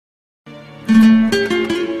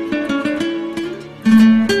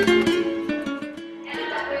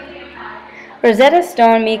Rosetta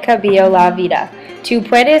Stone me cambió la vida. Tú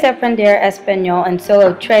puedes aprender español en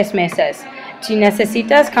solo 3 meses. Tú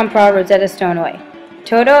necesitas comprar Rosetta Stone hoy.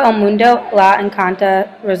 Todo el mundo la encanta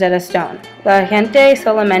Rosetta Stone. La gente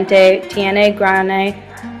solamente tiene grandes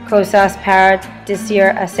cosas para decir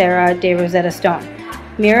acerca de Rosetta Stone.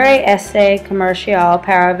 Mire este comercial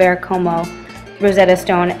para ver cómo Rosetta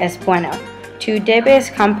Stone es bueno. Tú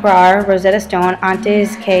debes comprar Rosetta Stone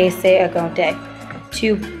antes que se agote.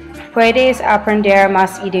 Tú puedes aprender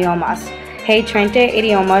más idiomas. Hay 30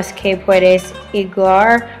 idiomas que puedes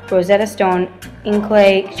hablar. Rosetta Stone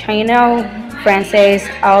incluye chino, francés,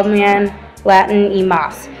 alemán, latín y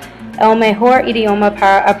más. El mejor idioma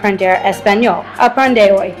para aprender español.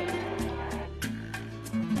 Aprende hoy.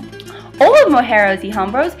 Hola mujeres y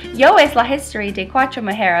hombres, yo es la historia de 4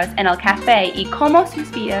 mujeres en el café y cómo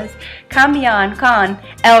sus vidas cambian con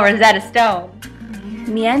el Rosetta Stone.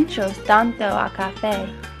 Mientras tanto a café.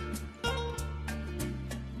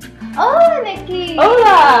 Hola, Nikki.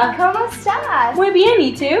 Hola. ¿Cómo estás? Muy bien,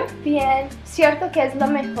 ¿y tú? Bien. ¿Cierto que es lo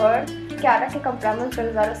mejor? Que ahora que compramos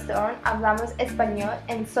Rosetta Stone, hablamos español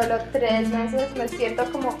en solo 3 meses. Me siento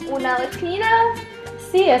como una latina.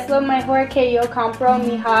 Sí, es lo mejor que yo compro,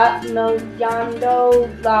 mija, no llamando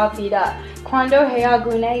la vida. Cuando hay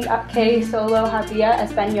alguna que solo habla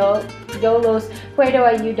español, yo los puedo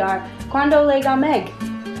ayudar. Cuando llega Meg.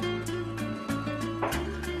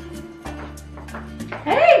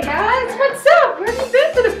 Hey guys, what's up? Where have you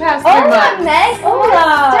been for the past 2 Hola, months? Meg. ¿Cómo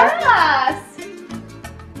Hola. estás?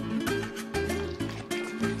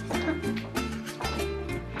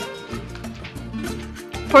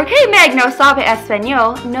 Porque Meg no sabe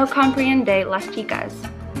español, no comprende las chicas.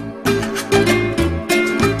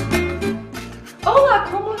 Hola,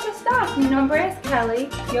 ¿cómo estás? Mi nombre es Kelly,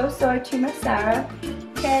 yo soy tu mesera.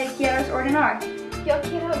 ¿Qué quieres ordenar? Yo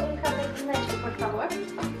quiero un café con leche, por favor.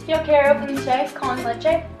 Yo quiero un té con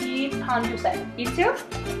leche y pan dulce. ¿Y tú?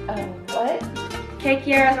 What? ¿Qué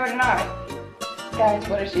quieres ordenar? Guys,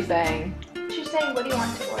 what is she saying? She's saying, what do you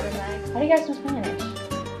want to order, Meg? How do you guys know Spanish?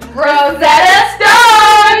 Rosetta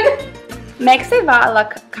Stone! Meg se va a la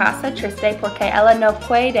casa triste porque ella no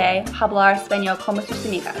puede hablar español como sus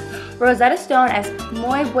amigas. Rosetta Stone es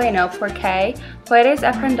muy bueno porque puedes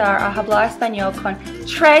aprender a hablar español con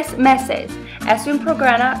 3 meses. Es un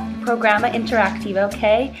programa interactivo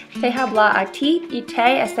que te habla a ti y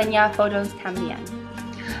te enseña fotos también.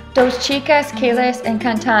 2 chicas que les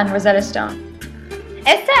encantan Rosetta Stone.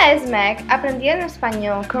 Esta es Meg, aprendiendo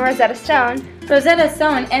español con Rosetta Stone. Rosetta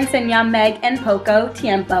Stone enseña a Meg en poco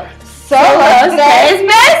tiempo. ¡Solo 6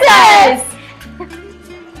 meses!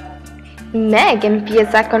 Meg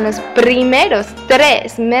empieza con los primeros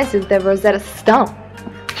 3 meses de Rosetta Stone.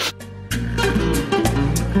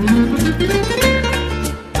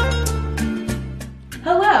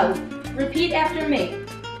 Hello. Repeat after me.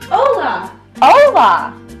 Hola.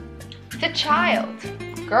 Hola, The child.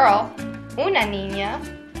 Girl. Una niña.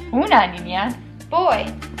 una niña, Boy.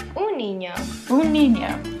 Un niño. un niño.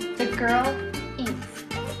 The girl eats.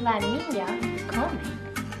 La niña come.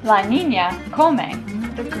 La niña come.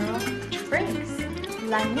 The girl drinks.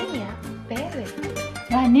 La niña bebe.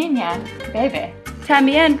 La niña bebe.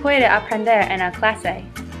 También puede aprender en la clase.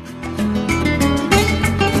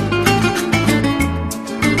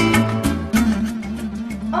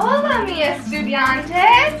 Hola, mi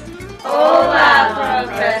estudiantes. Hola,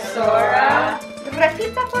 profesora.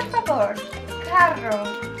 Repita, por favor. Carro.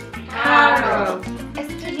 Carro.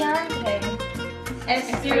 Estudiante.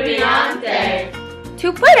 Estudiante.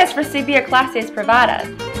 Tú puedes recibir clases privadas.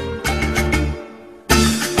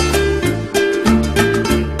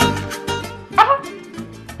 A.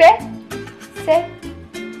 B. C.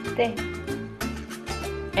 D.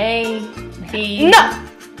 A, B. No.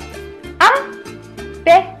 A.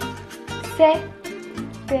 B. C.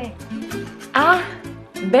 D. A,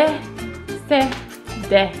 B, C,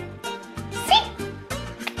 D.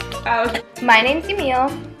 My name's Emil.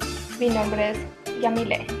 Mi nombre es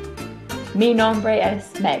Yamile. Mi nombre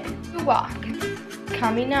es Meg. You walk.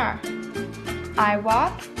 Caminar. I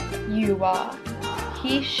walk. You walk.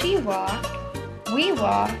 He, she walk. We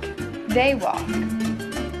walk. They walk.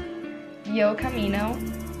 Yo camino.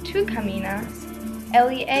 Tú caminas.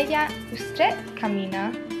 Él y ella. Usted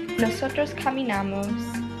camina. Nosotros caminamos.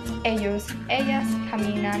 Ellos, ellas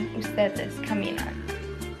caminan. Ustedes caminan.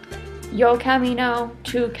 Yo camino,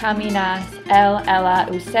 tú caminas, él, ella,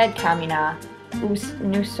 usted camina,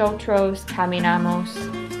 nosotros caminamos,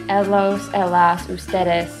 ellos, ellas,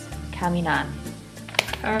 ustedes caminan.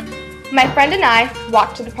 My friend and I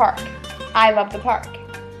walk to the park. I love the park.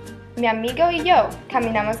 Mi amigo y yo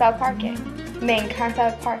caminamos al parque. Me encanta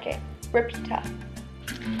el parque. Repita.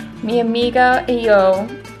 Mi amiga y yo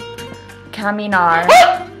caminar.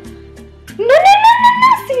 No,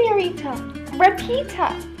 señorita. Repita.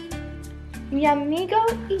 Mi amigo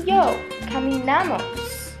y yo caminamos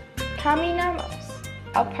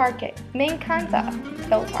al parque. Me encanta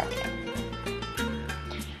el parque.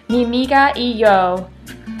 Mi amiga y yo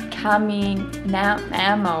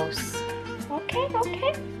caminamos Ok.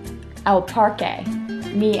 al parque.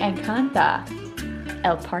 Me encanta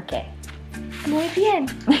el parque. Muy bien.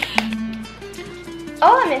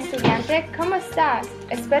 Hola, mi estudiante. ¿Cómo estás?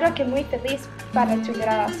 Espero que muy feliz para tu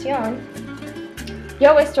graduación.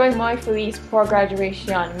 Yo estoy muy feliz por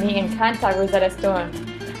graduación. Me encanta Rosetta Stone.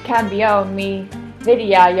 Cambió mi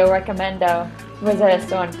vida. Yo recomiendo Rosetta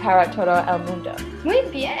Stone para todo el mundo. Muy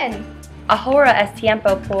bien. Ahora es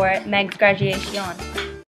tiempo por Meg's graduación.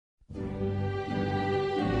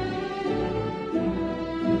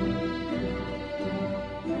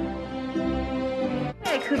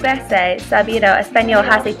 Hubiese sabido español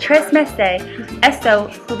hace 3 meses, esto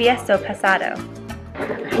hubiese pasado.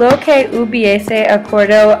 Lo que hubiese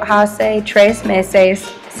ocurrido hace 3 meses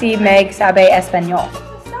si Meg sabe español.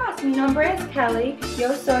 ¿Cómo estás? Mi nombre es Kelly,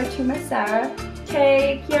 yo soy tu mesera.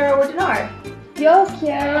 Te quiero ordenar. Yo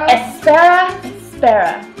quiero...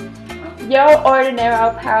 Espera. Yo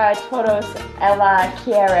ordeno para todos. Ella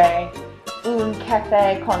quiere un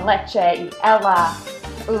café con leche y ella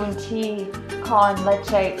un té con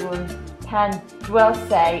leche, un pan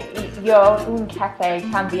dulce y yo un café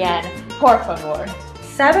también, por favor.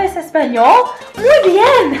 ¿Sabes español? Muy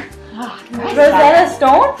bien. Rosetta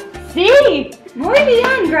Stone? Sí. Muy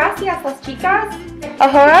bien, gracias las chicas.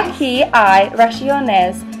 Ahora aquí hay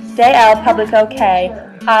raciones del público que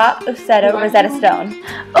ha usado Rosetta Stone.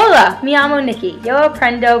 Hola, me llamo Nikki. Yo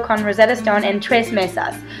aprendo con Rosetta Stone en 3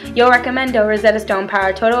 meses. Yo recomiendo Rosetta Stone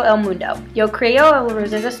para todo el mundo. Yo creo que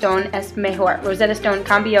Rosetta Stone es mejor. Rosetta Stone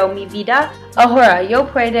cambió mi vida. Ahora yo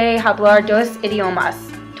puedo hablar 2 idiomas.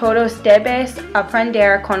 Todos debes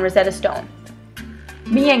aprender con Rosetta Stone.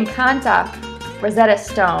 Me encanta Rosetta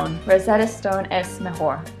Stone. Rosetta Stone es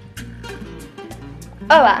mejor.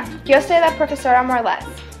 Hola, yo soy la profesora Marlet.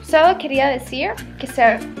 Solo quería decir que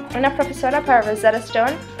ser una profesora para Rosetta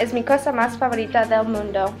Stone es mi cosa más favorita del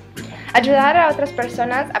mundo. Ayudar a otras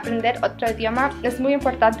personas a aprender otro idioma es muy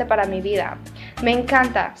importante para mi vida. Me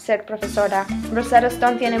encanta ser profesora. Rosetta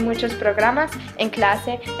Stone tiene muchos programas en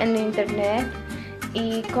clase, en internet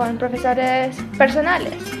y con profesores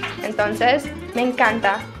personales. Entonces, me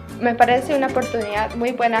encanta. Me parece una oportunidad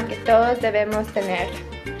muy buena que todos debemos tener.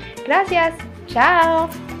 Gracias. Chao.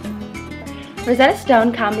 Rosetta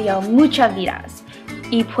Stone cambió muchas vidas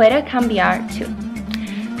y puede cambiar tú.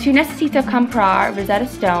 Tú necesitas comprar Rosetta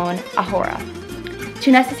Stone ahora.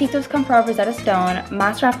 Tú necesitas comprar Rosetta Stone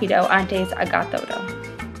más rápido antes haga todo.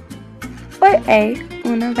 Hoy hay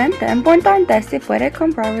una venta importante. Se puede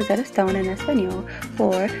comprar Rosetta Stone en español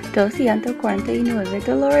por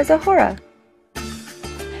 $249 ahora.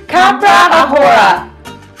 Compra ahora.